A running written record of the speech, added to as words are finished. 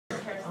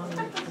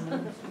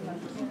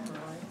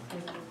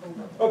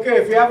Okay,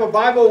 if you have a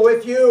Bible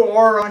with you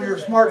or on your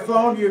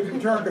smartphone, you can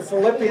turn to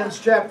Philippians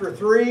chapter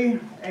 3.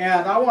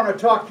 And I want to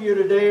talk to you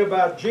today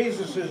about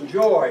Jesus'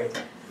 joy.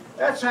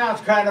 That sounds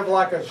kind of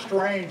like a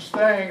strange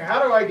thing.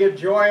 How do I get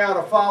joy out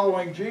of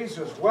following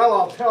Jesus? Well,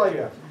 I'll tell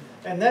you.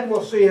 And then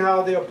we'll see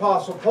how the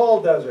Apostle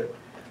Paul does it.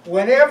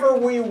 Whenever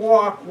we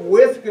walk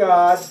with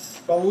God,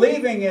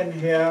 believing in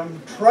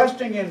Him,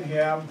 trusting in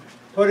Him,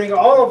 putting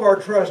all of our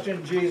trust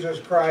in Jesus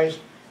Christ,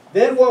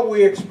 then what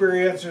we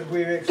experience is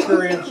we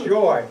experience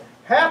joy.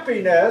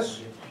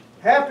 Happiness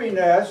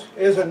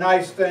is a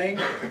nice thing,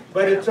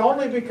 but it's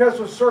only because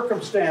of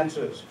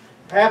circumstances.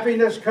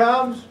 Happiness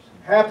comes,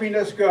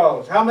 happiness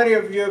goes. How many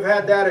of you have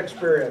had that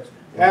experience?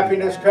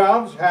 Happiness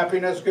comes,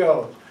 happiness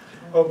goes.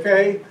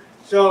 Okay?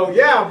 So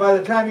yeah, by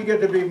the time you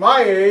get to be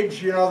my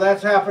age, you know,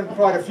 that's happened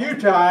quite a few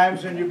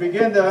times, and you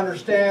begin to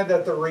understand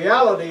that the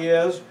reality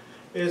is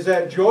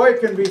that joy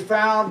can be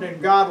found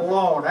in God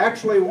alone.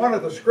 Actually, one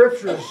of the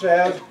scriptures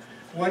says,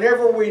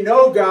 whenever we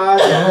know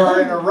God and are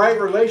in a right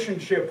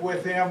relationship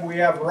with Him, we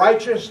have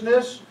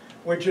righteousness,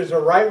 which is a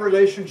right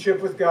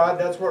relationship with God.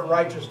 That's what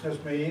righteousness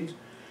means.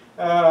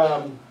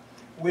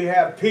 We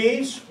have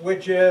peace,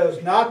 which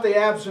is not the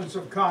absence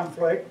of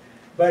conflict,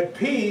 but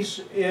peace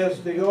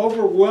is the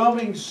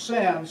overwhelming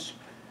sense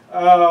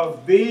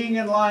of being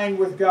in line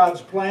with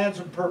God's plans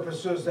and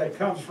purposes that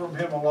comes from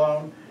Him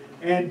alone.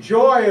 And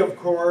joy, of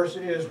course,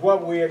 is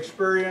what we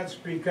experience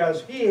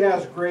because He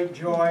has great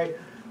joy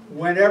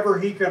whenever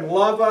He can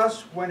love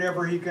us,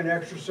 whenever He can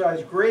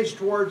exercise grace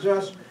towards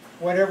us,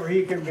 whenever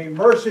He can be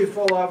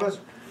merciful of us.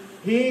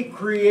 He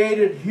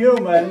created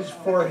humans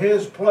for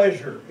His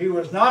pleasure. He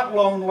was not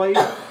lonely.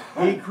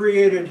 He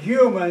created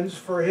humans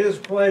for His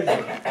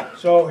pleasure.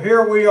 So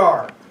here we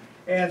are.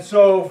 And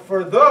so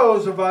for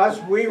those of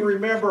us, we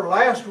remember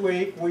last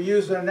week we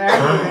used an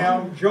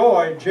acronym,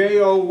 JOY,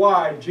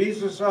 J-O-Y,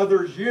 Jesus,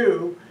 Others,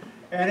 You.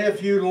 And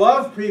if you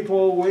love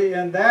people,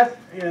 in that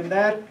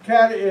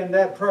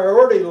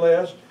priority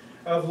list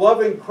of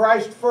loving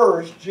Christ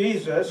first,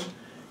 Jesus,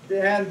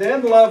 and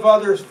then love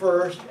others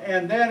first,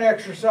 and then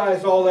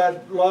exercise all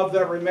that love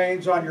that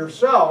remains on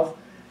yourself,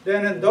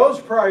 then in those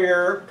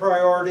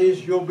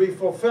priorities you'll be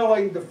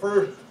fulfilling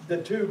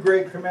the two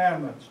great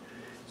commandments.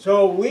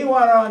 So we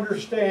want to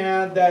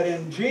understand that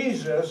in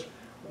Jesus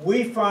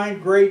we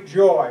find great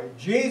joy.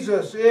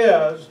 Jesus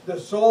is the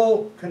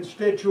sole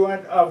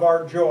constituent of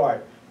our joy.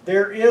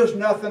 There is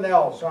nothing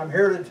else, I'm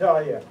here to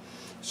tell you.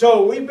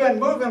 So we've been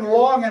moving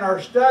along in our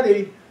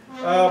study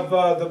of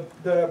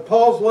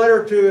Paul's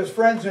letter to his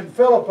friends in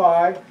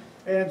Philippi.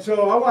 And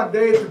so I want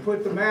Dave to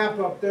put the map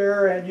up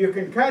there, and you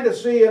can kind of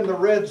see in the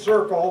red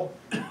circle,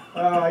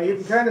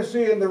 that's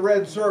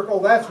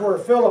where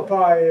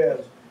Philippi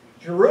is.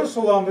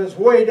 Jerusalem is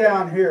way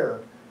down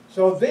here.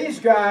 So these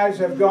guys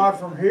have gone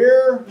from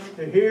here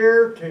to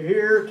here to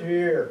here to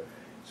here.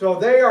 So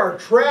they are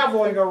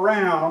traveling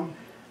around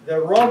the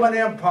Roman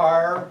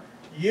Empire,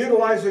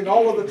 utilizing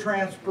all of the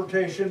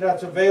transportation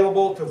that's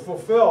available to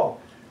fulfill.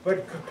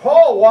 But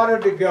Paul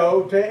wanted to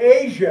go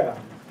to Asia.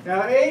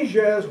 Now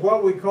Asia is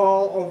what we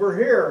call over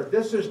here.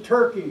 This is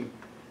Turkey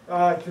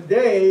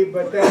today,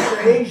 but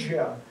that's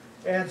Asia.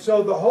 And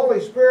so the Holy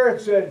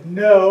Spirit said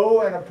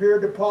no and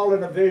appeared to Paul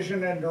in a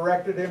vision and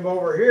directed him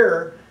over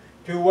here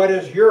to what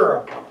is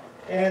Europe.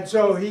 And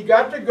so he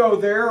got to go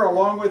there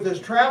along with his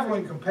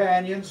traveling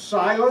companions,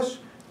 Silas,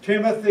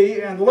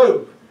 Timothy, and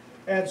Luke.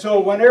 And so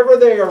whenever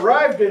they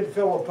arrived in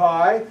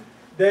Philippi,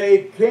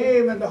 they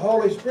came and the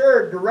Holy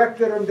Spirit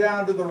directed them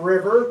down to the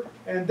river,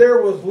 and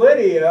there was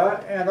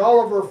Lydia and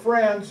all of her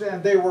friends,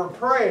 and they were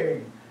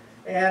praying.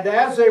 And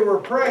as they were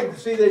praying,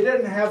 see, they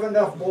didn't have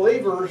enough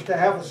believers to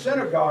have a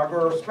synagogue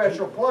or a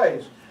special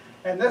place.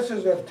 And this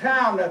is a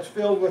town that's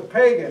filled with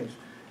pagans,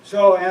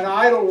 and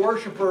idol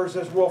worshipers,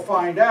 as we'll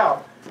find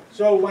out.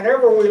 So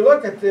whenever we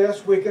look at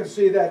this, we can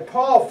see that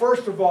Paul,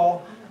 first of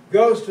all,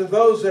 goes to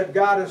those that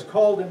God has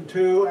called him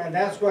to, and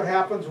that's what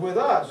happens with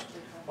us.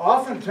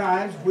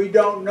 Oftentimes, we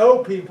don't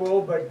know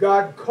people, but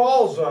God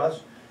calls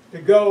us to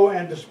go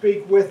and to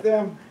speak with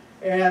them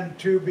and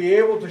to be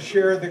able to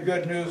share the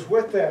good news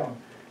with them.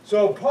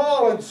 So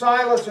Paul and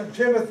Silas and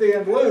Timothy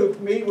and Luke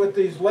meet with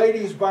these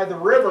ladies by the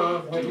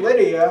river with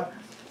Lydia,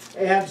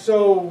 and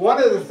so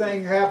one of the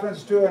things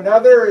happens to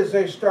another is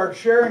they start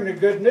sharing the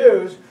good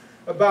news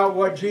about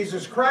what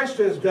Jesus Christ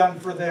has done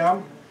for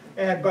them,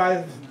 and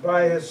by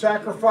His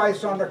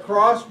sacrifice on the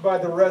cross, by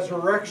the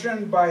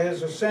resurrection, by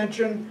His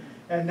ascension,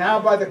 and now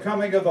by the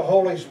coming of the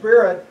Holy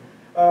Spirit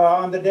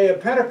on the day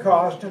of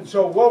Pentecost. And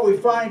so what we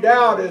find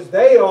out is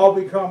they all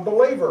become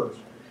believers.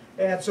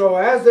 And so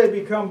as they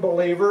become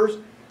believers,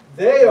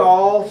 they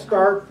all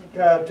start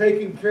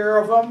taking care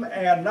of them.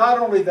 And not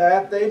only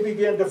that, they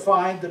begin to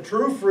find the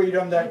true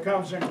freedom that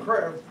comes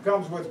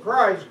with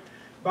Christ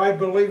by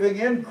believing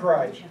in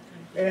Christ.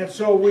 And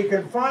so we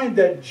can find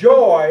that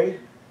joy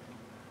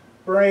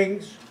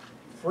brings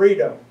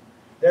freedom.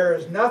 There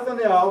is nothing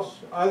else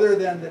other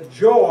than the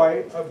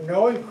joy of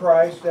knowing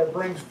Christ that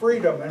brings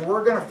freedom. And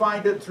we're going to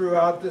find it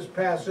throughout this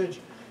passage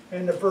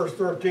in the first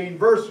 13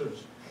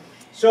 verses.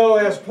 So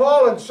as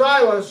Paul and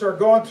Silas are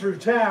going through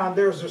town,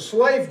 there's a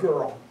slave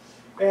girl,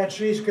 and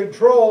she's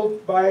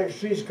controlled by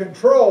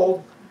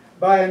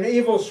an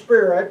evil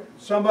spirit.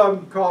 Some of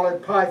them call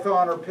it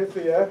Python or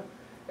Pythia.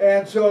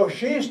 And so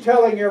she's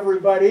telling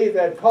everybody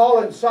that Paul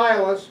and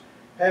Silas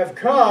have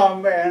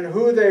come and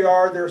who they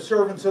are. They're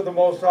servants of the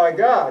Most High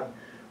God.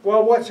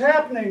 Well, what's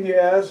happening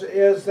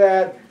is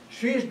that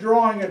she's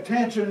drawing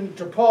attention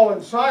to Paul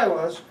and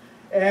Silas,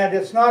 and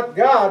it's not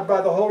God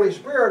by the Holy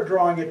Spirit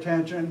drawing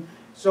attention.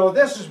 So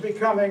this is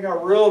becoming a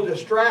real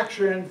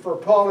distraction for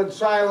Paul and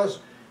Silas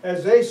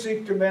as they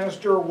seek to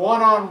minister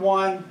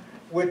one-on-one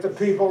with the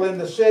people in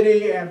the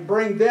city and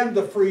bring them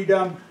the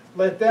freedom,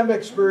 let them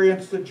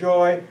experience the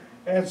joy.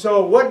 And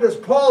so what does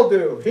Paul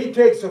do? He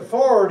takes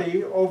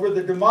authority over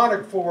the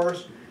demonic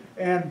force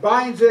and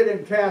binds it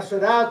and casts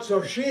it out,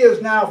 so she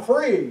is now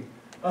free.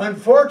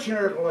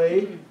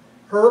 Unfortunately,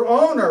 her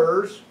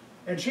owners,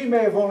 and she may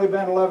have only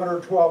been 11 or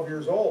 12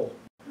 years old,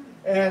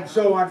 and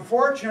so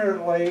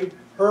unfortunately,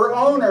 her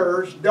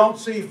owners don't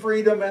see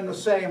freedom in the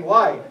same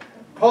light.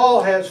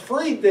 Paul has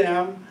freed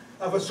them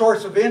of a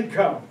source of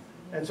income.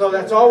 And so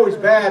that's always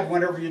bad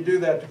whenever you do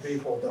that to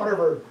people. Don't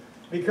ever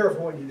be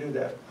careful when you do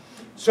that.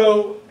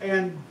 So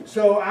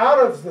out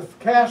of the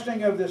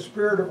casting of the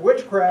spirit of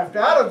witchcraft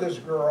out of this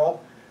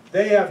girl,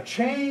 they have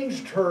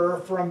changed her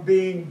from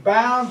being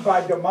bound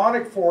by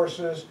demonic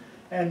forces,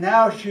 and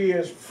now she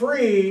is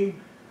free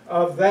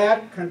of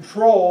that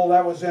control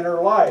that was in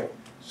her life.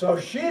 So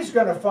she's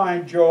going to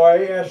find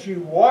joy as she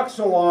walks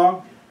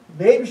along.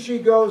 Maybe she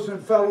goes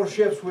and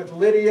fellowships with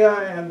Lydia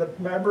and the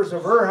members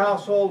of her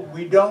household.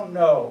 We don't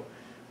know.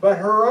 But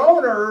her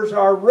owners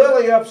are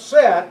really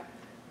upset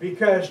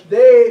because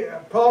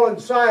Paul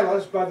and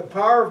Silas, by the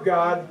power of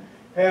God,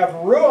 have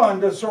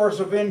ruined a source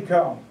of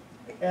income.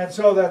 And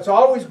so that's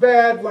always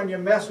bad when you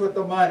mess with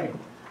the money.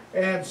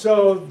 And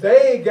so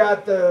they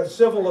got the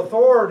civil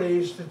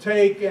authorities to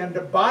take and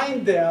to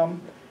bind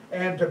them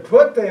and to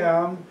put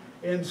them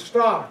in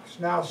stocks.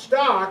 Now,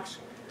 stocks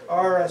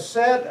are a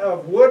set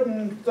of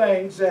wooden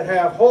things that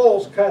have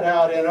holes cut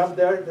out in them.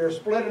 They're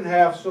split in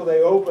half so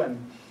they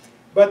open.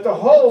 But the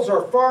holes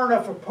are far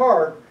enough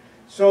apart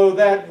so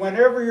that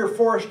whenever you're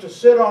forced to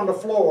sit on the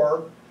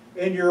floor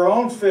in your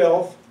own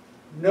filth,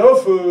 no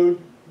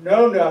food,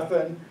 no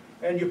nothing,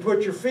 and you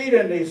put your feet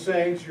in these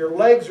things, your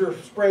legs are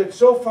spread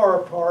so far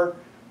apart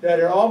that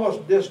it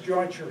almost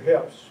disjoints your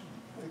hips.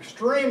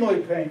 Extremely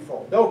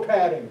painful, no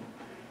padding.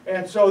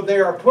 And so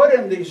they are put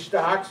in these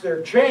stocks,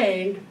 they're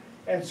chained,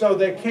 and so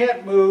they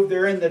can't move.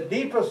 They're in the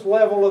deepest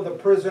level of the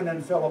prison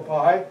in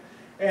Philippi.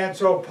 And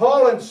so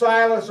Paul and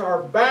Silas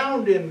are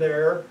bound in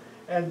there,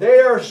 and they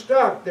are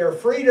stuck. Their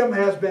freedom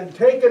has been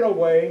taken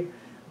away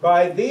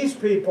by these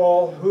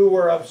people who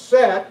were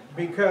upset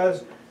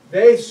because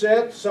they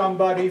set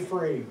somebody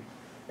free.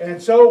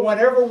 And so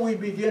whenever we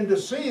begin to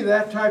see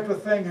that type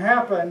of thing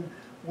happen,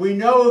 we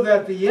know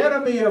that the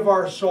enemy of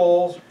our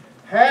souls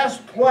has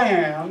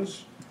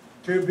plans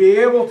to be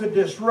able to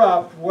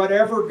disrupt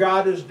whatever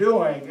God is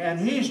doing. And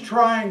he's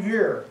trying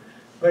here.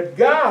 But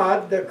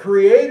God, the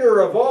creator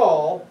of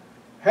all,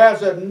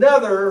 has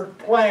another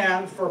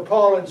plan for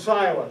Paul and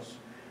Silas.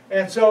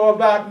 And so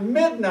about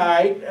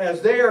midnight,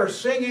 as they are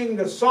singing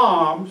the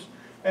Psalms,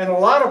 and a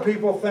lot of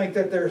people think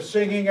that they're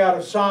singing out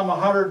of Psalm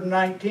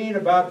 119,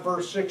 about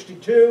verse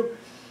 62,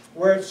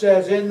 where it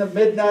says, "In the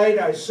midnight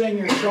I sing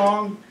your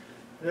song."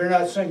 They're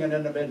not singing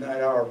in the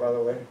midnight hour, by the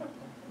way.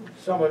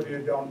 Some of you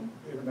don't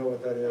even know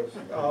what that is.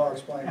 I'll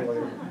explain it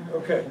later.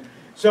 Okay.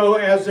 So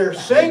as they're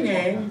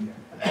singing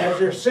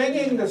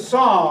the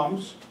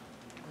Psalms,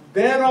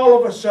 then all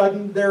of a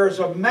sudden there is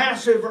a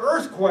massive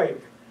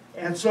earthquake.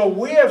 And so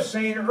we have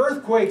seen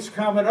earthquakes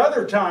come at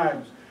other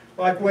times.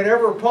 Like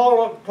whenever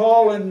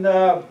Paul and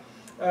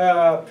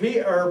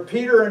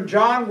Peter and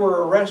John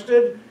were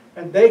arrested,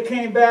 and they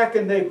came back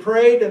and they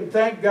prayed and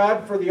thanked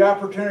God for the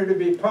opportunity to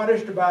be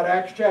punished, about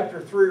Acts chapter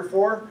 3 or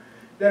 4.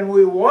 Then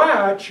we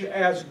watch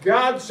as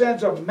God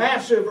sends a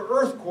massive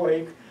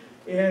earthquake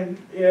in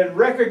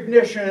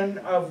recognition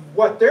of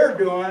what they're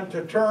doing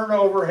to turn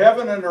over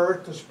heaven and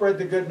earth to spread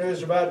the good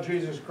news about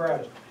Jesus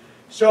Christ.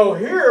 So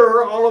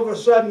here, all of a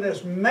sudden,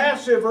 this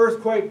massive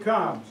earthquake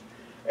comes.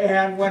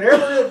 And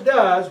whenever it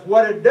does,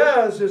 what it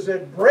does is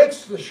it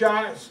breaks the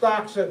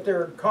stocks that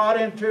they're caught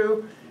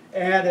into,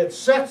 and it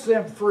sets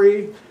them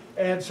free.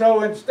 And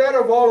so instead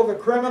of all of the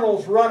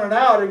criminals running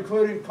out,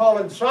 including Paul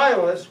and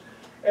Silas,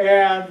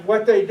 and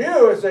what they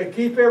do is they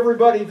keep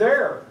everybody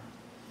there.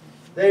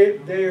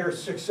 They are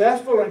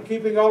successful in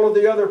keeping all of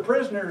the other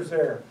prisoners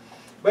there.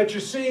 But you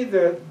see,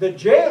 the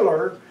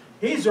jailer,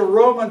 he's a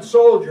Roman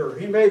soldier.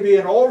 He may be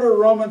an older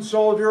Roman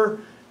soldier.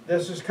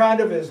 This is kind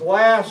of his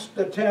last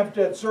attempt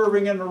at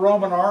serving in the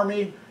Roman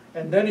army,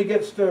 and then he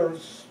gets to,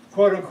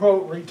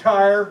 quote-unquote,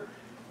 retire.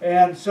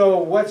 And so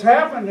what's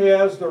happened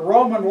is the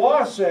Roman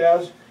law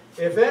says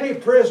if any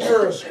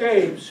prisoner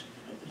escapes,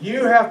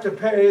 you have to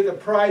pay the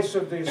price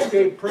of the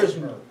escaped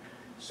prisoner.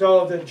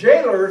 So the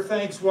jailer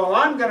thinks, well,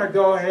 I'm going to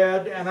go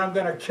ahead and I'm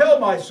going to kill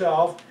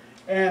myself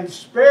and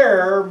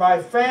spare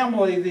my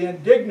family the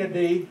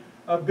indignity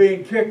of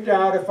being kicked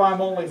out if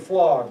I'm only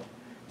flogged.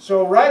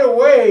 So right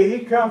away,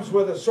 he comes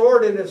with a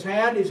sword in his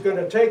hand. He's going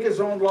to take his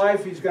own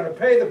life. He's going to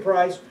pay the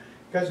price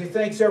because he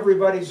thinks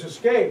everybody's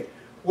escaped.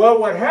 Well,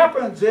 what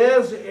happens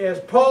is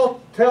Paul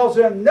tells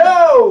him,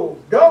 no,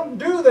 don't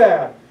do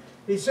that.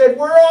 He said,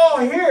 we're all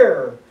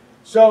here.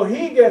 So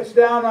he gets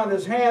down on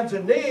his hands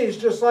and knees,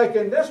 just like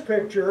in this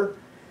picture,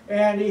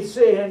 and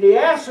he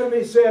asks him,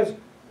 he says,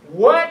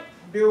 what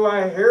do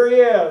I, here he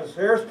is,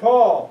 there's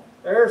Paul,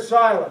 there's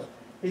Silas.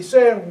 He's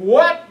saying,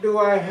 what do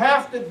I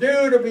have to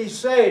do to be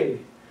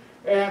saved?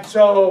 And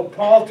so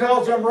Paul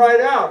tells him right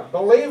out,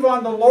 believe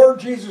on the Lord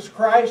Jesus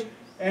Christ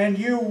and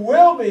you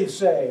will be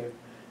saved.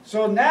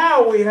 So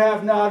now we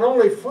have not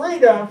only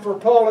freedom for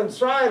Paul and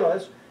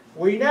Silas,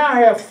 we now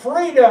have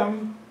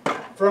freedom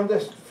from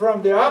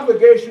the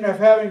obligation of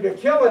having to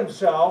kill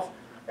himself.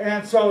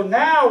 And so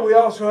now we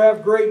also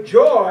have great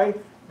joy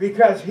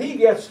because he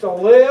gets to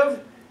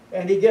live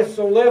and he gets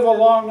to live a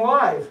long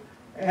life.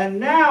 And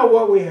now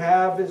what we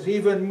have is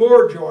even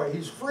more joy.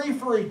 He's free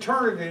for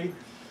eternity,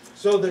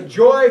 so the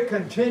joy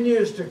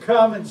continues to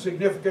come in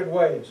significant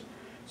ways.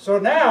 So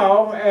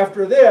now,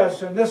 after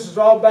this, and this is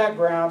all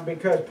background,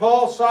 because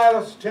Paul,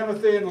 Silas,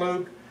 Timothy, and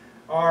Luke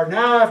are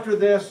now after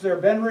this,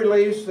 they've been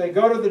released, they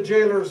go to the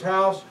jailer's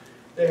house,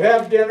 they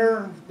have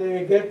dinner,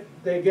 they get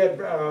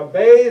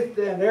bathed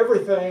and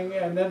everything,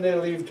 and then they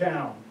leave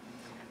town.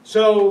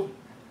 So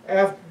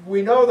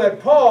we know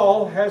that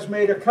Paul has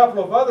made a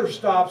couple of other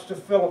stops to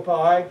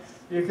Philippi.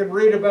 You can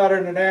read about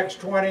it in Acts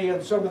 20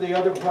 and some of the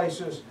other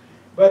places.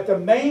 But the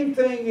main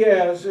thing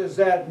is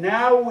that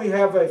now we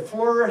have a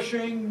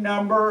flourishing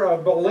number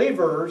of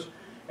believers,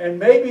 and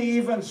maybe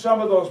even some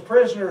of those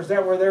prisoners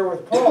that were there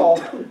with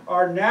Paul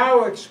are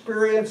now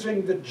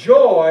experiencing the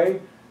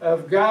joy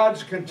of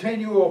God's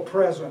continual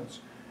presence.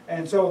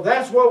 And so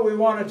that's what we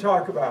want to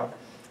talk about.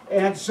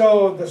 And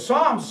so the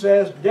Psalm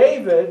says,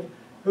 David,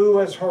 who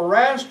was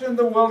harassed in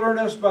the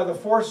wilderness by the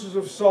forces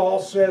of Saul,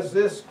 says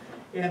this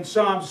in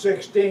Psalm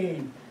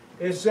 16.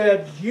 It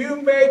said, you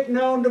make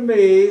known to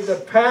me the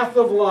path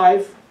of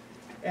life,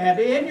 and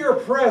in your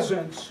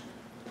presence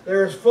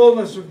there is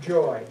fullness of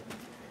joy.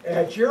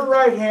 At your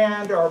right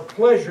hand are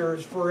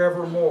pleasures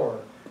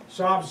forevermore.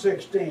 Psalm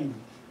 16.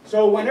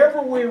 So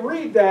whenever we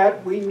read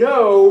that, we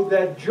know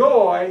that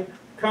joy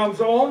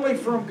comes only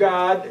from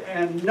God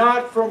and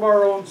not from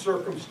our own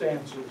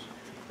circumstances.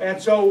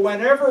 And so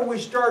whenever we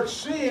start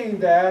seeing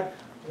that,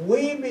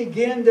 we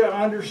begin to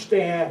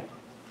understand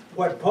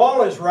what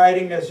Paul is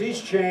writing as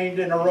he's chained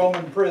in a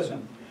Roman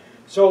prison.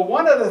 So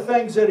one of the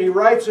things that he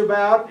writes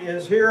about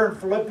is here in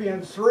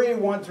Philippians 3,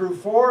 1 through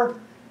 4,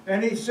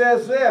 and he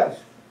says this.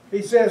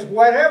 He says,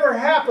 whatever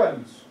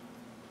happens,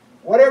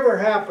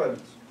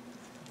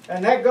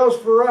 and that goes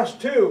for us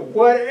too,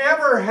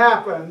 whatever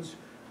happens,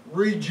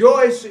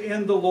 rejoice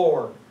in the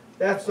Lord.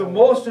 That's the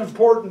most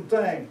important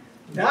thing.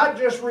 Not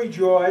just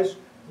rejoice,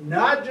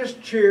 not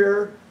just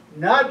cheer,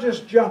 not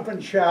just jump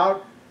and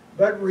shout,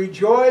 but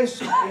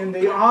rejoice in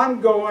the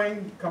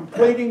ongoing,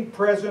 completing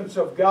presence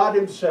of God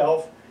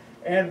Himself,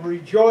 and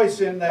rejoice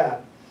in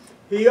that.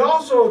 He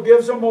also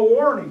gives them a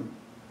warning.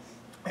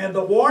 And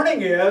the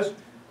warning is,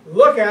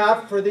 look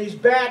out for these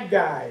bad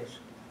guys.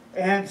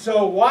 And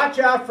so watch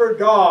out for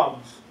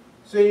dogs.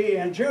 See,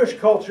 in Jewish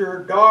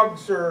culture,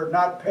 dogs are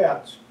not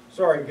pets.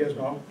 Sorry,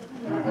 Gizmo.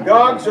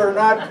 Dogs are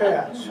not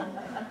pets.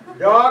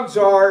 Dogs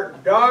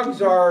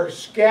are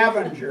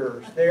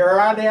scavengers. They are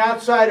on the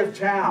outside of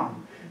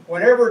town.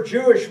 Whenever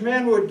Jewish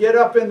men would get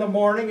up in the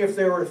morning, if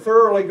they were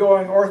thoroughly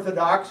going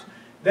Orthodox,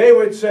 they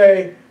would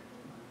say,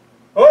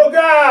 oh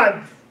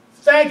God,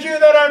 thank you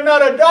that I'm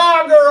not a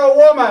dog or a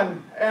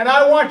woman, and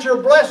I want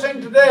your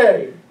blessing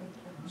today.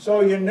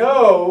 So you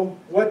know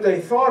what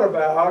they thought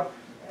about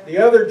the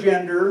other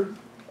gender,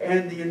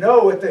 and you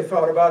know what they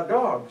thought about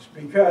dogs,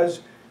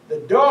 because the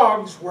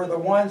dogs were the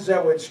ones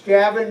that would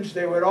scavenge.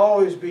 They would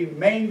always be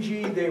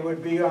mangy. They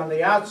would be on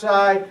the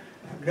outside.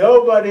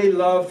 Nobody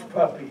loved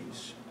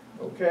puppies.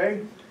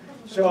 Okay?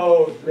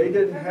 So they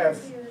didn't have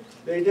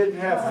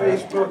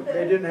Facebook.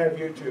 They didn't have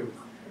YouTube.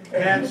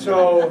 And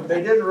so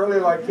they didn't really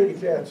like kitty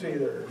cats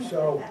either.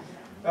 So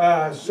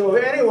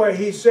anyway,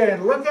 he's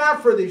saying, look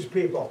out for these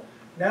people.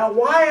 Now,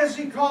 why is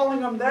he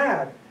calling them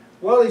that?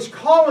 Well, he's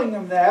calling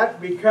them that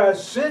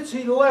because since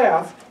he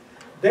left,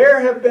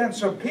 there have been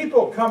some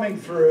people coming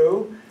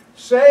through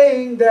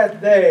saying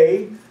that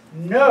they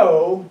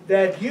know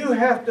that you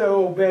have to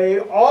obey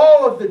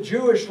all of the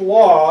Jewish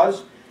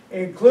laws,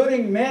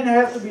 including men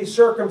have to be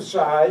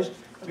circumcised,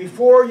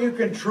 before you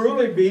can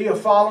truly be a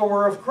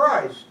follower of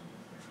Christ.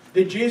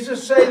 Did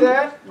Jesus say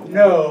that?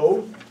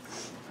 No.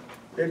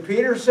 Did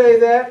Peter say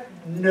that?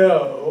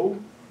 No.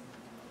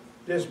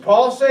 Does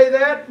Paul say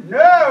that?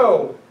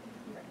 No.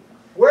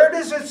 Where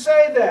does it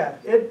say that?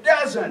 It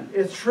doesn't.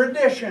 It's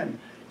tradition.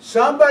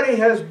 Somebody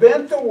has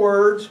bent the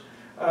words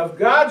of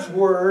God's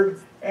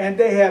Word and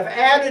they have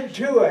added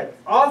to it.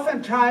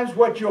 Oftentimes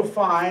what you'll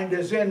find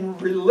is in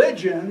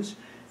religions,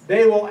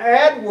 they will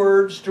add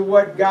words to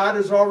what God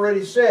has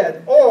already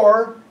said.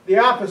 Or the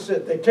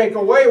opposite, they take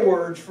away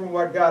words from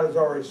what God has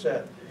already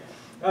said.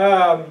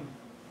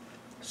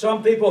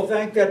 Some people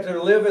think that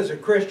to live as a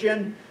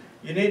Christian,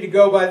 you need to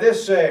go by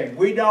this saying,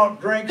 we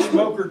don't drink,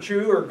 smoke, or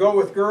chew, or go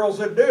with girls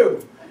that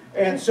do.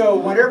 And so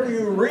whenever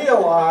you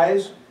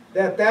realize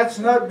that that's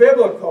not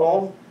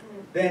biblical,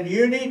 then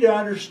you need to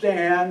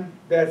understand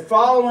that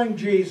following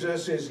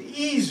Jesus is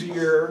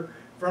easier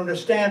from the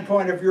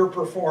standpoint of your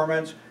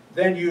performance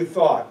than you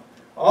thought.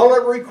 All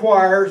it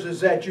requires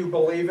is that you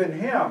believe in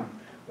Him.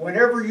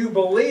 Whenever you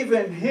believe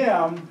in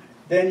Him,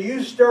 then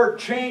you start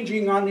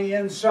changing on the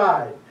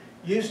inside.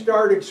 You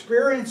start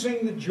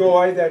experiencing the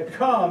joy that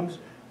comes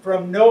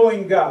from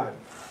knowing God.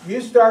 You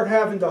start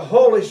having the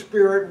Holy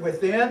Spirit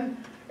within,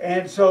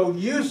 and so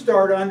you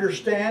start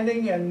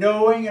understanding and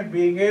knowing and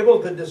being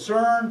able to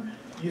discern.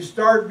 You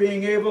start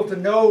being able to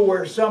know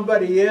where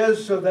somebody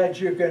is so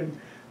that you can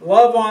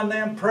love on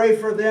them, pray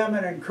for them,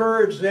 and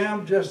encourage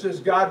them just as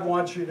God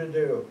wants you to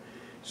do.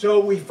 So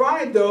we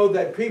find, though,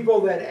 that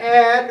people that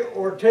add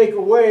or take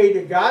away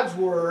to God's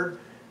Word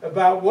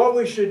about what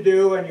we should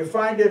do, and you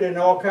find it in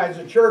all kinds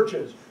of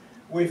churches.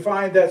 We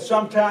find that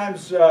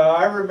sometimes,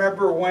 I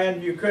remember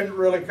when you couldn't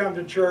really come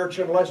to church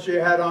unless you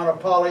had on a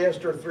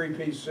polyester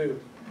three-piece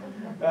suit.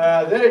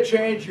 Then it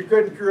changed, you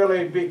couldn't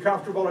really be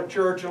comfortable at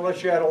church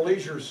unless you had a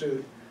leisure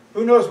suit.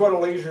 Who knows what a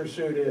leisure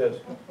suit is?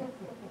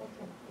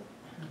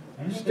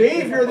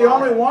 Steve, you're the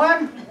only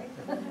one?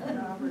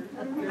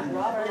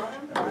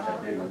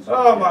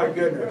 Oh my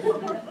goodness.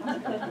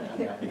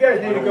 You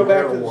guys need to go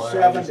back to the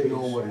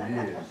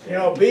 70s. You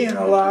know, being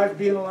alive.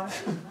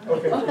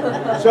 Okay.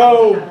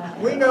 So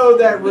we know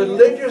that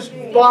religious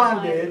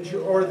bondage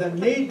or the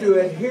need to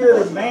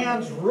adhere to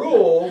man's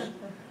rules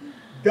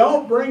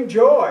don't bring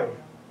joy.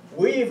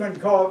 We even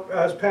call,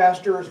 as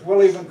pastors,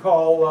 we'll even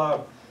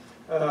call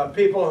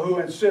people who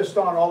insist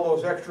on all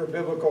those extra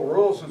biblical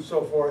rules and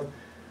so forth.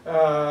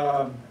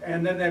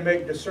 And then they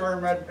make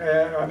discernment,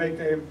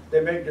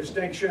 they make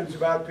distinctions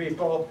about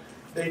people.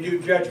 They do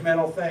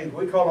judgmental things.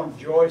 We call them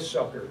joy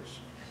suckers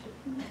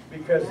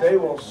because they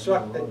will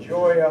suck the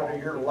joy out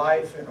of your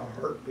life in a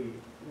heartbeat.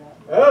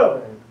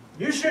 Oh,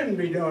 you shouldn't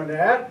be doing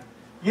that.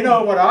 You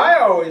know what I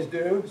always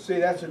do? See,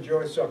 that's a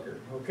joy sucker,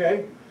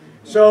 okay?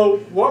 So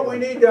what we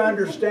need to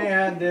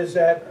understand is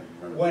that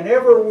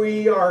whenever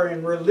we are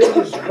in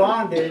religious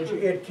bondage,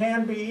 it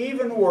can be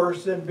even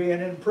worse than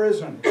being in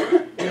prison.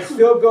 It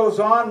still goes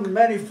on in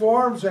many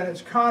forms, and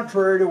it's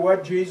contrary to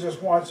what Jesus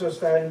wants us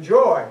to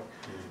enjoy.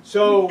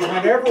 So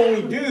whenever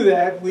we do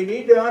that, we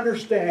need to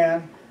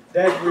understand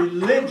that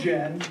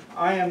religion,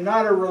 I am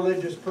not a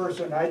religious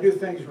person. I do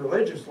things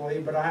religiously,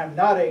 but I am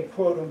not a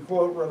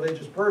quote-unquote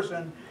religious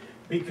person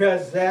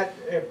because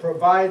it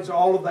provides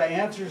all of the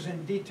answers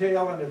in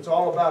detail, and it's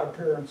all about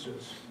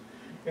appearances.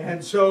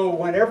 And so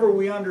whenever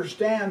we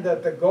understand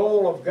that the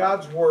goal of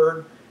God's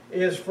Word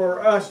is for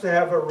us to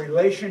have a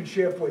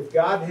relationship with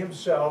God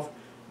Himself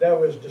that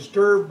was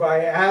disturbed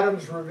by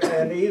Adam's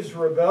and Eve's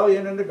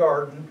rebellion in the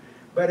garden,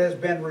 but has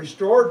been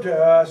restored to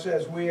us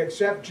as we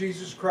accept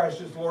Jesus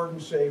Christ as Lord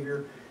and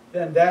Savior,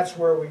 then that's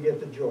where we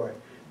get the joy.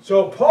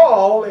 So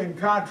Paul, in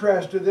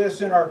contrast to this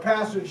in our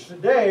passage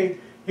today,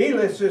 he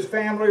lists his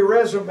family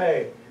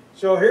resume.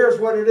 So here's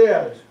what it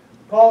is.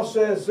 Paul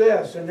says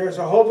this, and there's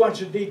a whole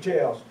bunch of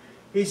details.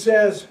 He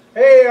says,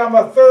 hey, I'm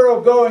a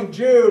thoroughgoing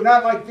Jew,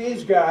 not like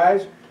these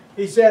guys.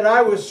 He said,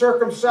 I was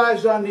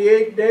circumcised on the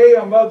 8th day.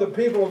 I'm of the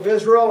people of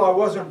Israel. I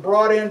wasn't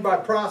brought in by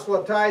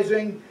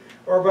proselytizing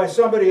or by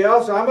somebody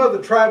else. I'm of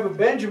the tribe of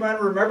Benjamin.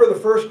 Remember the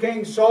first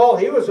king Saul?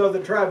 He was of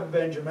the tribe of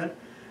Benjamin.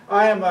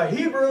 I am a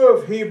Hebrew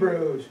of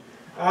Hebrews.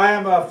 I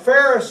am a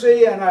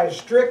Pharisee, and I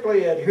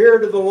strictly adhere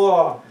to the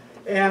law.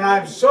 And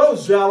I'm so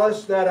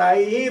zealous that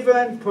I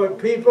even put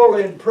people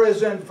in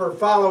prison for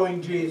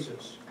following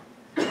Jesus.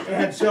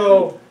 And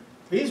so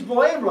he's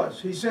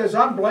blameless. He says,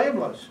 I'm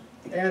blameless.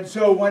 And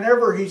so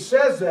whenever he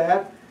says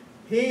that,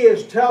 he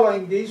is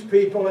telling these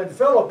people in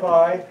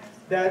Philippi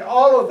that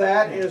all of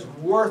that is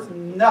worth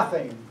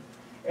nothing.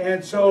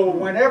 And so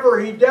whenever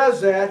he does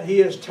that, he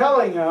is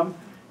telling them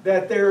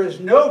that there is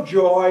no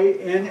joy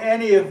in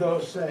any of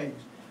those things.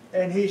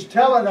 And he's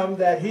telling them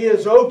that he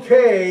is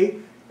okay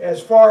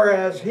as far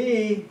as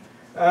he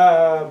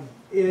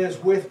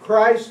is with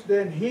Christ,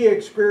 then he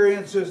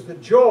experiences the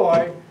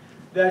joy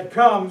that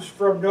comes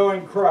from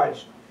knowing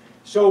Christ.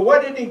 So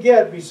what did he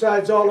get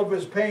besides all of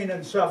his pain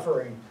and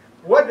suffering?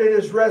 What did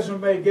his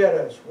resume get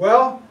us?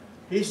 Well,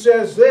 he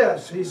says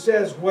this. He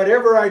says,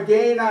 whatever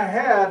gain I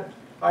had,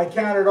 I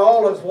counted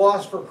all as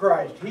loss for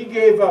Christ. He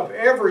gave up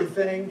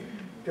everything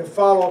to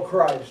follow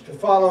Christ, to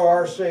follow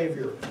our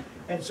Savior.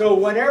 And so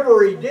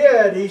whenever he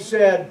did, he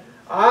said,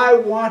 I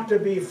want to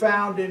be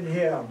found in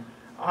Him.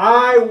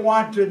 I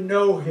want to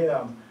know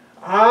Him.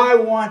 I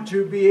want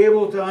to be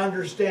able to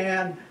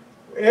understand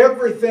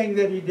everything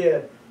that he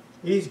did.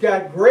 He's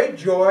got great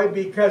joy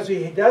because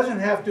he doesn't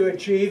have to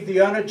achieve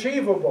the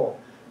unachievable.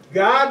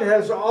 God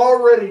has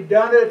already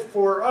done it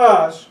for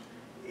us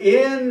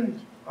in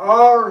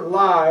our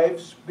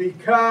lives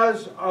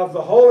because of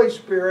the Holy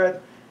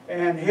Spirit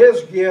and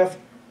His gift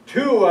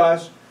to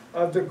us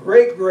of the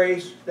great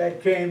grace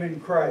that came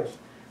in Christ.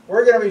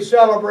 We're going to be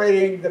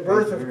celebrating the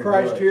birth of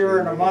Christ here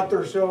in a month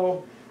or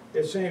so.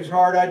 It seems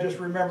hard. I just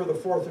remember the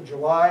 4th of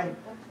July.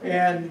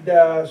 And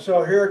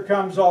so here it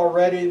comes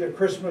already, the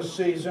Christmas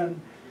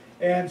season.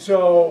 And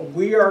so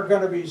we are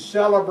going to be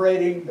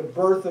celebrating the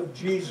birth of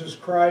Jesus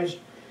Christ.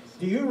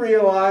 Do you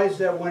realize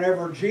that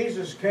whenever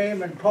Jesus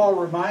came, and Paul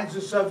reminds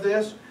us of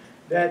this,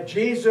 that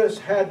Jesus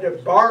had to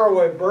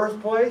borrow a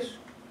birthplace?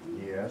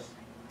 Yes.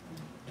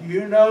 Do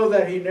you know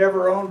that he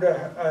never owned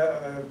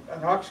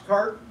an ox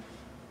cart?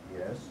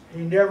 Yes.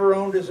 He never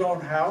owned his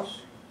own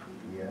house.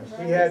 Yes.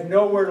 He had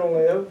nowhere to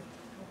live.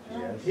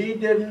 Yes. He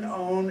didn't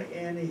own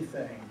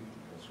anything.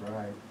 That's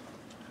right.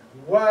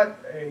 What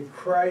a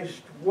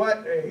Christ, what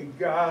a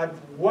God,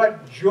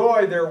 what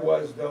joy there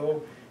was,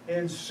 though,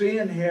 in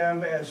seeing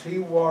him as he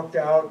walked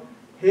out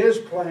his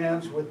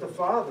plans with the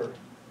Father.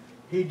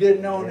 He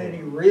didn't own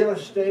any real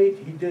estate.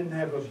 He didn't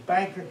have a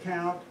bank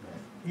account.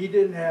 He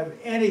didn't have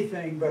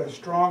anything but a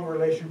strong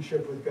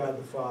relationship with God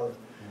the Father.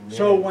 Amen.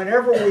 So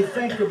whenever we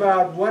think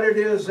about what it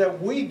is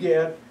that we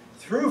get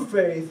through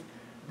faith,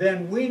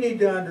 then we need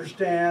to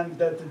understand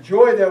that the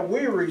joy that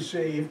we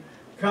receive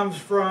comes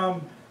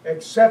from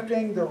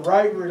accepting the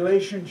right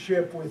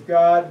relationship with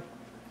God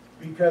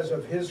because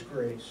of His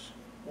grace.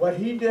 What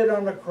He did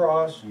on the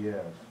cross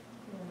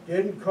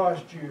didn't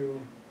cost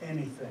you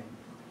anything.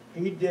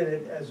 He did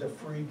it as a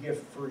free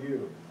gift for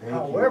you.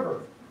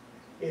 However,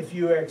 if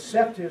you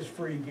accept His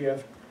free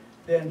gift,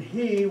 then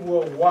He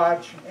will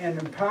watch and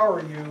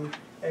empower you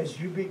as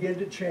you begin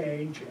to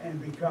change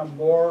and become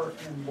more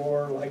and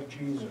more like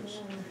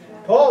Jesus.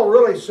 Paul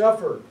really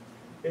suffered.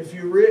 If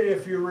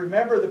you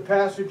remember the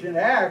passage in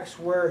Acts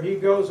where he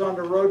goes on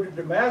the road to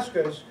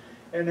Damascus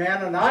and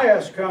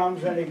Ananias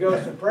comes and he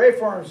goes to pray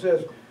for him and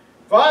says,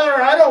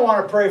 "Father, I don't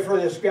want to pray for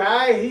this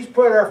guy. He's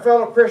put our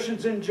fellow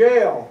Christians in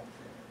jail."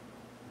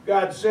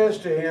 God says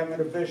to him in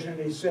a vision,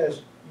 He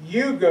says,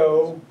 "You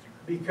go,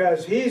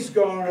 because he's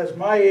going as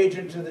my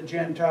agent to the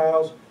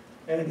Gentiles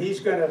and he's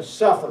going to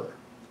suffer."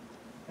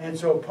 And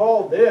so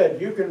Paul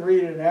did. You can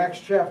read in Acts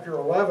chapter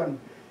 11,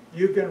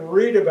 you can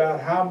read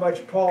about how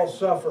much Paul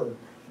suffered.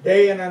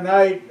 Day and a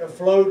night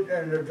afloat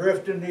and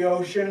adrift in the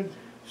ocean,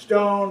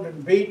 stoned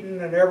and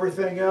beaten and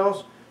everything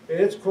else.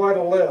 It's quite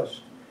a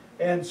list.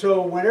 And so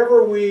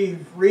whenever we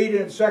read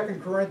in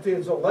 2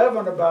 Corinthians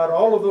 11 about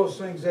all of those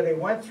things that he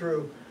went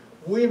through,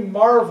 we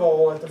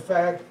marvel at the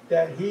fact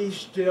that he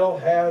still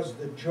has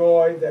the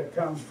joy that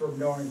comes from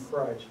knowing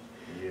Christ.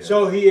 Yeah.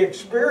 So he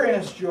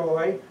experienced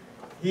joy,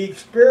 he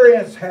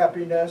experienced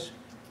happiness,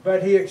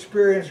 but he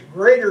experienced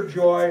greater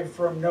joy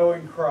from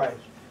knowing Christ.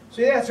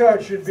 See, that's how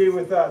it should be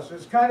with us.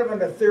 It's kind of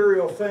an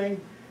ethereal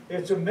thing.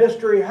 It's a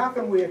mystery. How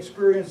can we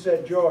experience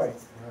that joy?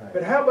 Right.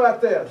 But how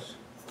about this?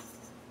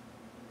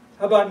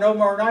 How about no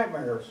more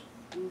nightmares?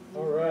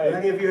 All right. Do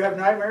any of you have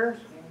nightmares?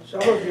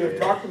 Some of you have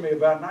talked to me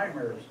about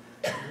nightmares.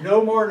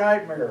 No more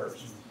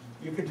nightmares.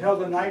 You can tell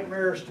the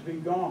nightmares to be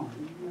gone.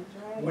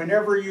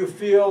 Whenever you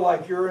feel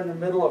like you're in the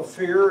middle of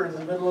fear in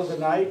the middle of the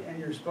night and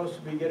you're supposed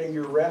to be getting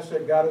your rest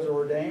that God has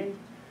ordained,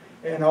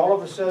 and all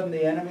of a sudden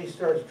the enemy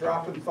starts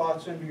dropping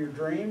thoughts into your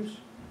dreams,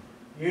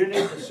 you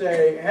need to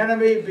say,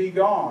 "Enemy, be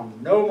gone,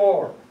 no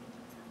more."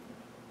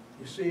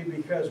 You see,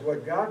 because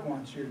what God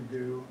wants you to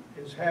do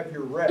is have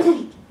your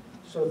rest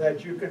so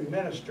that you can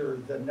minister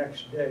the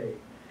next day.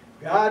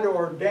 God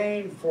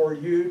ordained for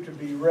you to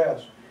be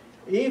rest.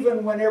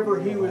 Even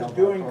whenever He was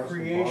doing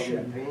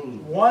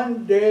creation,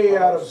 1 day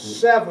out of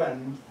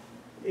 7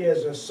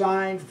 is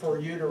assigned for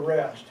you to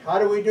rest. How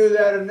do we do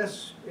that in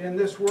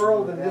this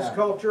world, in this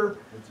culture?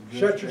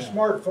 Shut your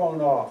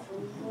smartphone off.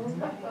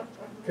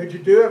 Could you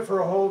do it for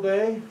a whole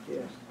day?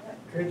 Yes.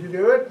 Could you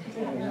do it?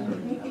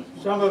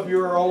 Some of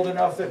you are old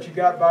enough that you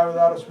got by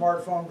without a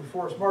smartphone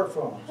before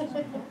smartphones,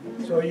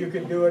 so you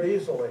could do it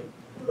easily.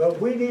 But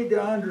we need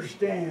to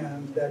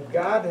understand that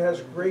God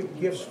has great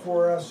gifts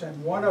for us,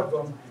 and one of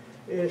them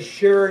is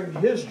sharing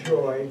His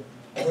joy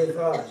with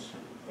us.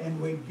 And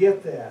we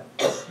get that.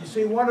 You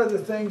see, one of the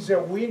things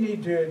that we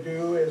need to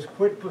do is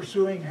quit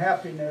pursuing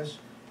happiness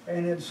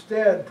and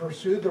instead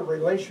pursue the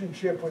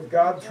relationship with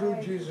God through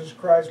Jesus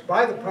Christ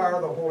by the power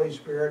of the Holy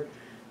Spirit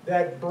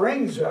that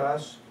brings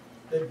us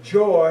the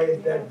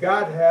joy that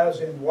God has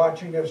in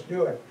watching us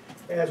do it.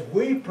 As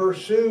we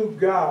pursue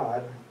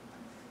God,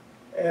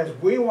 as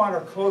we want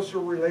a closer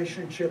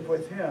relationship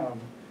with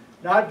Him,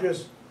 not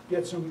just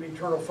get some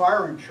eternal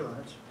fire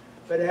insurance,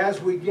 but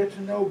as we get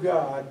to know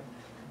God,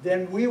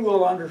 then we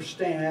will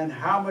understand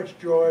how much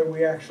joy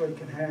we actually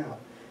can have.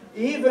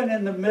 Even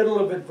in the middle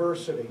of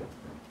adversity,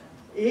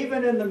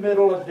 even in the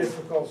middle of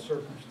difficult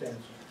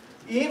circumstances,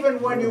 even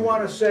when you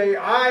want to say,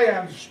 "I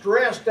am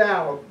stressed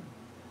out,"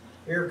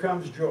 here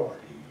comes joy,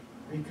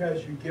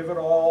 because you give it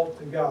all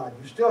to God.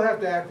 You still have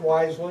to act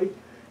wisely,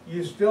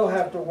 you still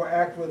have to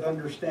act with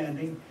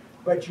understanding,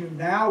 but you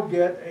now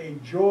get a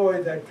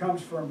joy that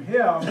comes from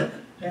Him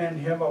and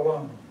Him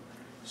alone.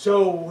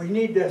 So we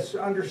need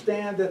to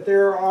understand that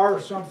there are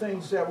some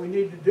things that we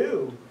need to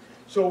do.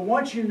 So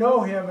once you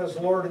know Him as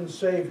Lord and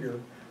Savior,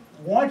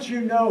 once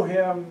you know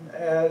Him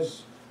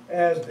as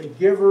the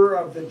giver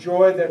of the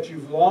joy that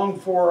you've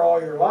longed for all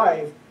your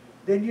life,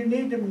 then you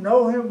need to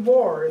know Him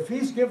more. If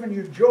He's given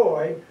you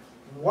joy,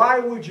 why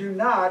would you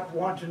not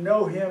want to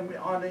know Him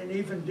on an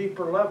even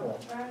deeper level?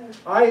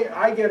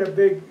 I get a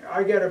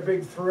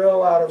big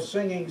thrill out of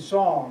singing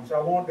songs. I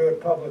won't do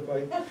it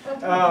publicly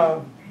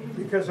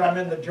because I'm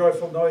in the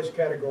joyful noise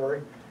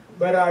category.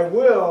 But I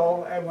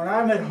will, and when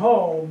I'm at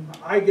home,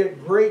 I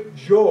get great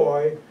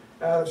joy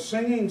out of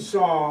singing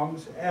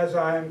songs as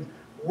I'm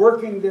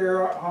working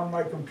there on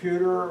my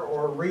computer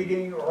or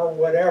reading or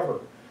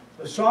whatever.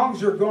 The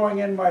songs are going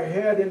in my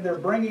head and they're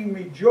bringing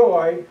me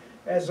joy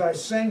as I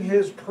sing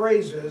His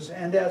praises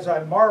and as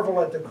I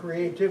marvel at the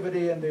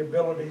creativity and the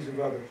abilities of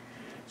others.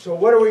 So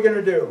what are we going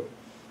to do?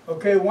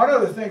 Okay, one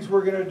of the things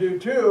we're going to do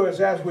too is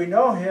as we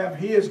know Him,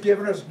 He has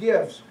given us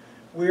gifts.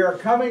 We are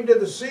coming to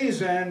the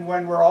season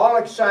when we're all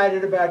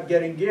excited about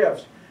getting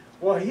gifts.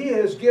 Well, He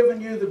has given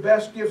you the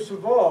best gifts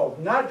of all,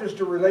 not just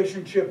a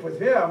relationship with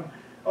Him,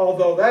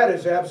 although that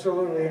is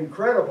absolutely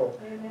incredible.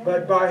 Amen.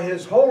 But by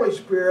His Holy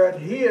Spirit,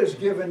 He has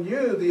given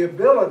you the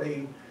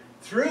ability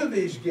through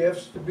these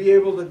gifts to be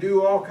able to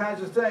do all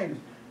kinds of things.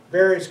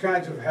 Various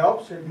kinds of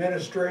helps,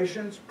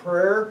 administrations,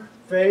 prayer,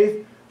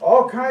 faith,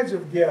 all kinds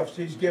of gifts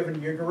He's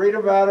given you. You can read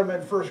about them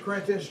in 1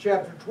 Corinthians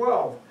chapter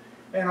 12.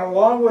 And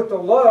along with the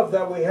love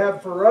that we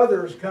have for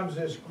others comes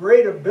this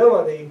great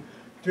ability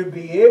to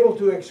be able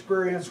to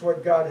experience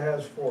what God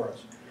has for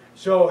us.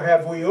 So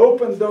have we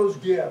opened those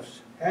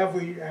gifts? Have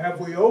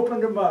we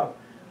opened them up?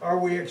 Are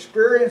we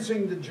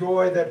experiencing the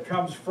joy that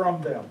comes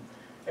from them?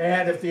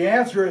 And if the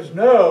answer is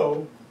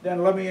no,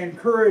 then let me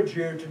encourage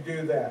you to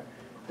do that.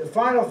 The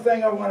final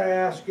thing I want to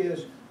ask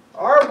is,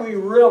 are we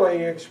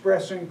really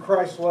expressing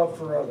Christ's love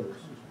for others?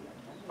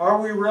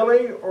 Are we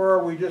really, or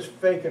are we just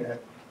faking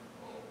it?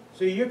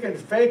 See, you can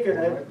fake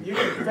it. You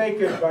can fake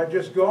it by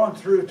just going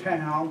through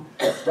town,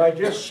 by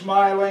just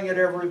smiling at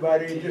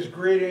everybody, just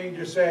greeting,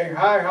 just saying,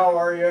 "Hi, how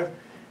are you?"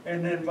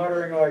 And then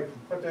muttering like,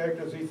 "What the heck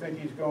does he think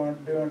he's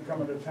doing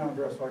coming to town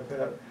dressed like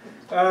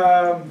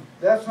that?"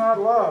 That's not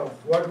love.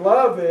 What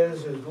love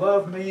is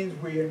love means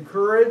we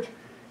encourage.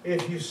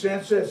 If you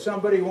sense that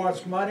somebody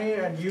wants money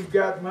and you've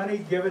got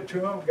money, give it to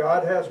them.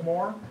 God has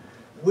more.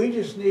 We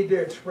just need to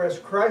express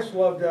Christ's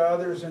love to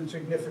others in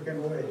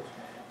significant ways.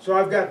 So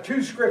I've got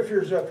two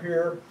scriptures up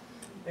here,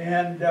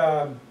 and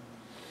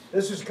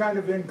this is kind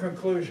of in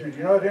conclusion.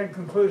 You know what in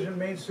conclusion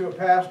means to a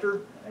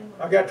pastor?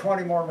 I've got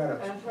 20 more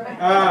minutes.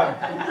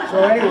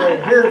 So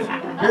anyway,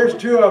 here's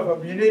two of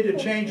them. You need to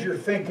change your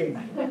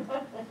thinking.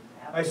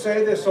 I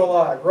say this a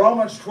lot.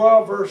 Romans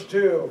 12, verse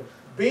 2.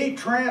 Be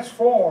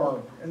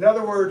transformed. In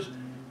other words,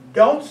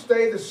 don't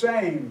stay the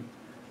same.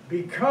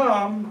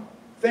 Become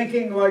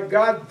thinking like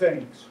God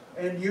thinks.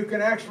 And you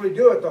can actually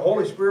do it. The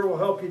Holy Spirit will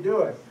help you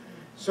do it.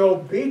 So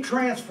be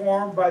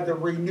transformed by the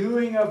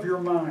renewing of your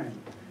mind.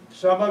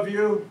 Some of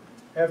you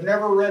have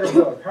never read a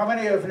book. How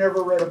many have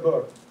never read a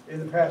book in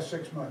the past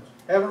 6 months?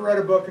 Haven't read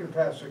a book in the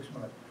past 6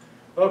 months.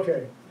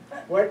 Okay.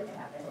 What?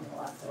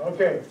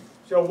 Okay.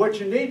 So what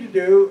you need to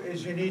do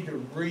is you need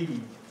to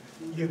read.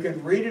 You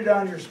can read it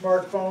on your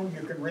smartphone.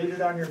 You can read it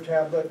on your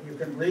tablet. You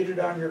can read it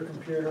on your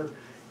computer.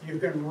 You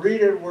can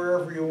read it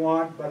wherever you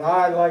want. But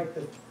I like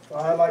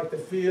the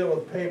feel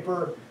of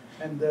paper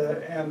and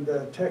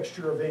the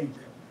texture of ink.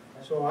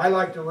 So I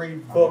like to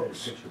read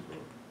books.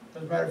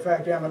 As a matter of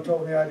fact, Emma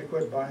told me I had to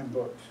quit buying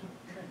books.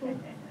 You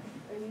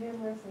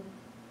didn't listen.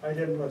 I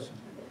didn't listen.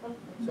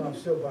 So I'm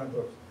still buying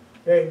books.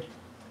 Okay.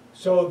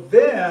 So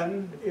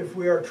then, if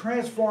we are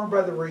transformed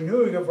by the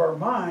renewing of our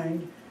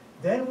mind,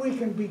 then we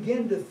can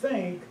begin to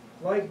think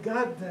like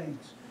God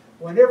thinks.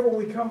 Whenever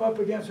we come up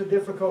against a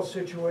difficult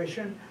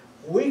situation,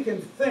 we can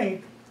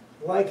think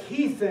like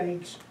He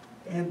thinks,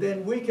 and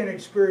then we can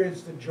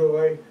experience the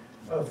joy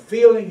of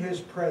feeling His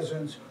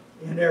presence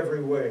in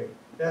every way.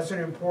 That's an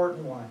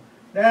important one.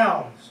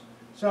 Now,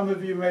 some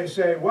of you may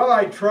say, well,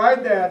 I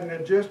tried that and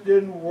it just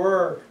didn't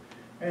work.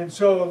 And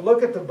so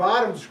look at the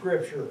bottom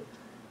scripture.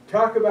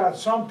 Talk about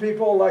some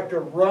people like to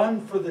run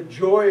for the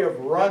joy of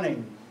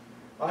running.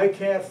 I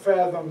can't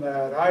fathom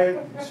that.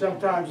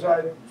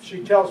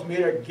 She tells me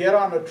to get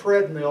on a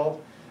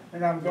treadmill,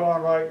 and I'm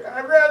going like,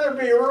 I'd rather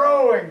be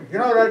rowing. You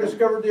know what I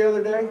discovered the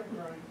other day?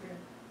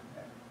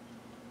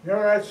 You know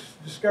what I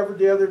discovered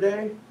the other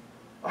day?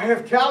 I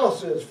have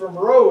calluses from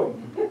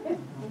rowing.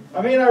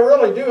 I mean, I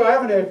really do. I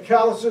haven't had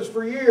calluses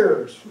for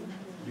years.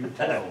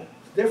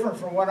 It's different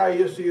from when I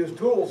used to use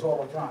tools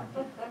all the time.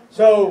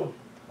 So,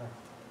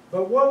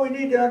 but what we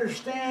need to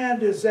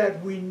understand is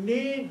that we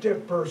need to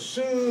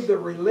pursue the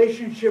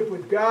relationship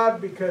with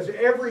God, because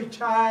every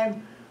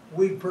time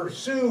we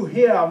pursue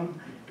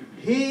Him,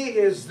 He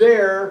is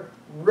there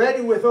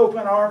ready with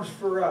open arms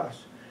for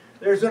us.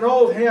 There's an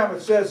old hymn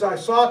that says, I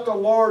sought the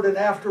Lord and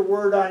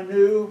afterward I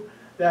knew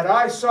that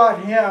I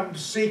sought Him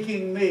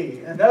seeking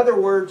me. In other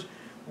words,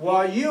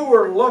 while you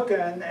were looking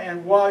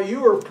and while you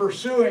were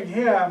pursuing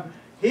Him,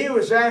 He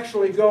was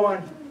actually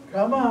going,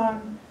 come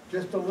on,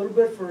 just a little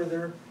bit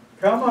further.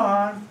 Come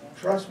on,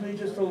 trust me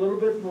just a little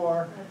bit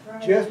more.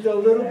 Just a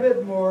little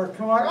bit more.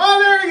 Come on. Oh,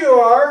 there you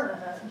are.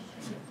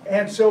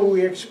 And so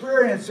we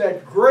experience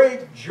that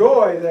great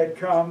joy that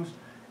comes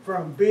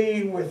from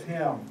being with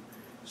Him.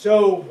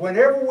 So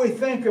whenever we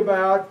think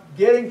about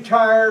getting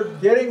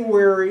tired, getting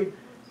weary,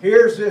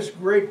 here's this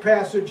great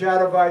passage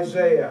out of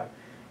Isaiah.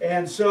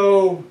 And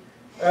so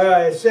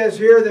it says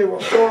here, they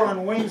will soar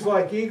on wings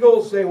like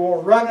eagles. They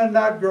will run and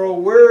not grow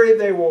weary.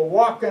 They will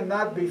walk and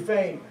not be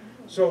faint.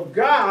 So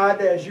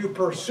God, as you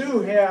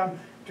pursue Him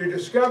to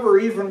discover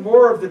even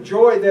more of the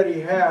joy that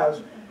He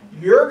has,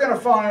 you're going to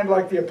find,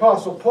 like the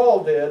Apostle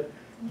Paul did,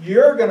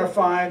 you're going to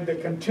find the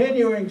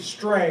continuing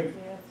strength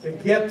to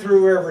get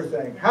through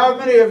everything. How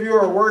many of you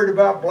are worried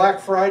about Black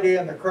Friday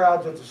and the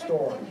crowds at the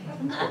store?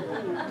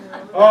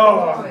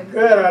 Oh,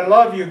 good. I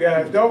love you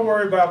guys. Don't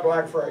worry about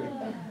Black Friday.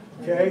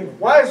 Okay?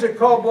 Why is it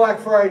called Black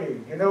Friday?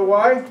 You know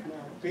why?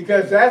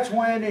 Because that's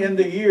when in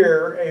the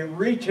year a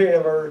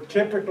retailer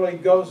typically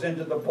goes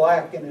into the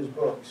black in his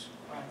books.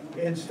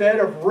 Instead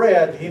of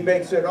red, he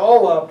makes it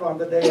all up on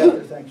the day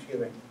after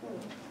Thanksgiving.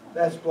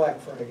 That's Black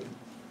Friday.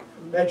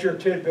 That's your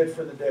tidbit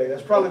for the day.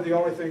 That's probably the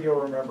only thing you'll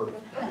remember.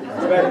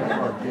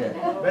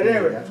 But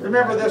anyway,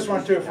 remember this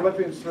one too,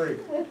 Philippians 3.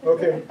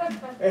 Okay.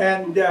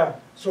 And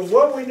so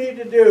what we need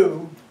to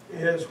do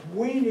is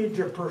we need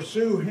to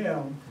pursue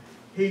Him.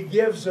 He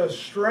gives us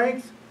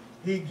strength.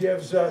 He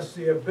gives us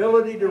the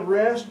ability to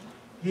rest.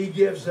 He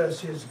gives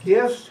us His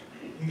gifts.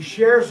 He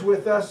shares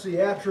with us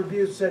the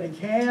attributes that He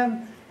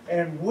can.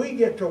 And we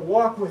get to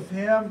walk with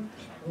Him.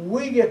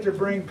 We get to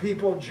bring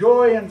people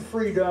joy and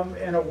freedom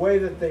in a way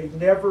that they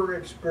never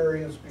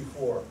experienced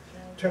before.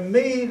 To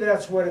me,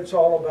 that's what it's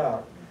all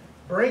about.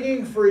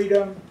 Bringing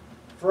freedom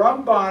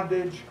from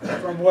bondage,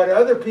 from what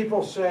other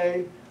people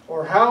say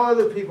or how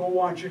other people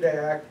want you to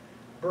act.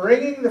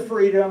 Bringing the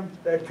freedom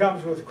that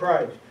comes with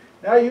Christ.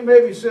 Now you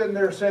may be sitting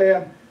there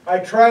saying, I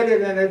tried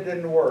it and it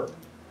didn't work.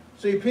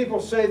 See,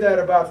 people say that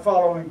about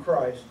following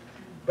Christ.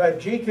 But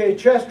G.K.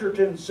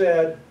 Chesterton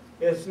said,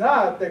 it's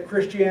not that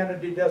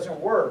Christianity doesn't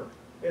work.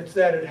 It's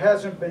that it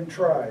hasn't been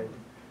tried,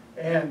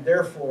 and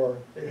therefore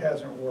it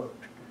hasn't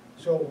worked.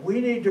 So we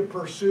need to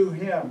pursue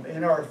Him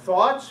in our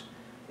thoughts,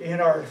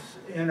 in our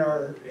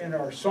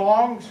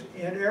songs,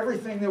 in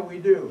everything that we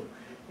do.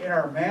 In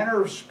our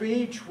manner of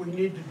speech, we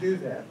need to do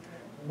that.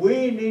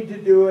 We need to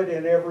do it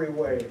in every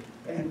way,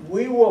 and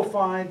we will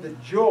find the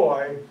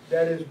joy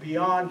that is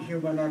beyond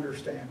human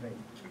understanding.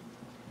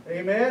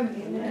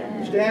 Amen?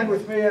 Amen. Stand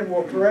with me and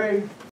we'll pray.